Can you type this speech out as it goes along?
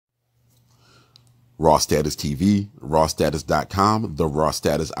Raw Status TV, rawstatus.com, the Raw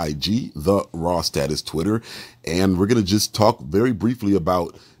Status IG, the Raw Status Twitter. And we're going to just talk very briefly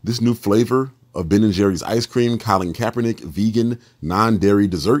about this new flavor of Ben & Jerry's ice cream, Colin Kaepernick vegan non-dairy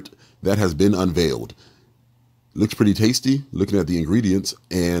dessert that has been unveiled. Looks pretty tasty looking at the ingredients,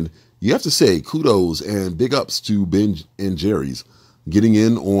 and you have to say kudos and big ups to Ben & Jerry's getting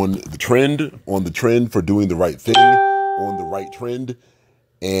in on the trend for doing the right thing, on the right trend.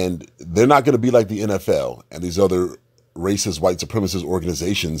 And they're not going to be like the NFL and these other racist white supremacist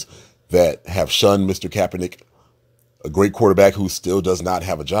organizations that have shunned Mr. Kaepernick, a great quarterback who still does not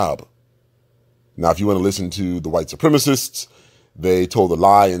have a job. Now, if you want to listen to the white supremacists, they told a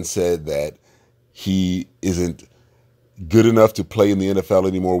lie and said that he isn't good enough to play in the NFL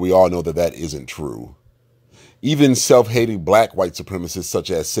anymore. We all know that that isn't true. Even self-hating black white supremacists such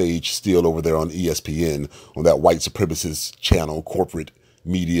as Sage Steele over there on ESPN, on that white supremacist channel, corporate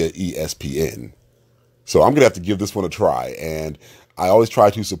media ESPN. So I'm going to have to give this one a try. And I always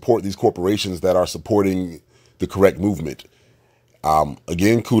try to support these corporations that are supporting the correct movement.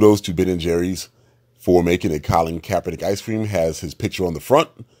 Again, kudos to Ben & Jerry's for making a Colin Kaepernick ice cream. Has his picture on the front.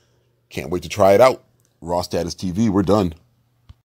 Can't wait to try it out. Raw Status TV, we're done.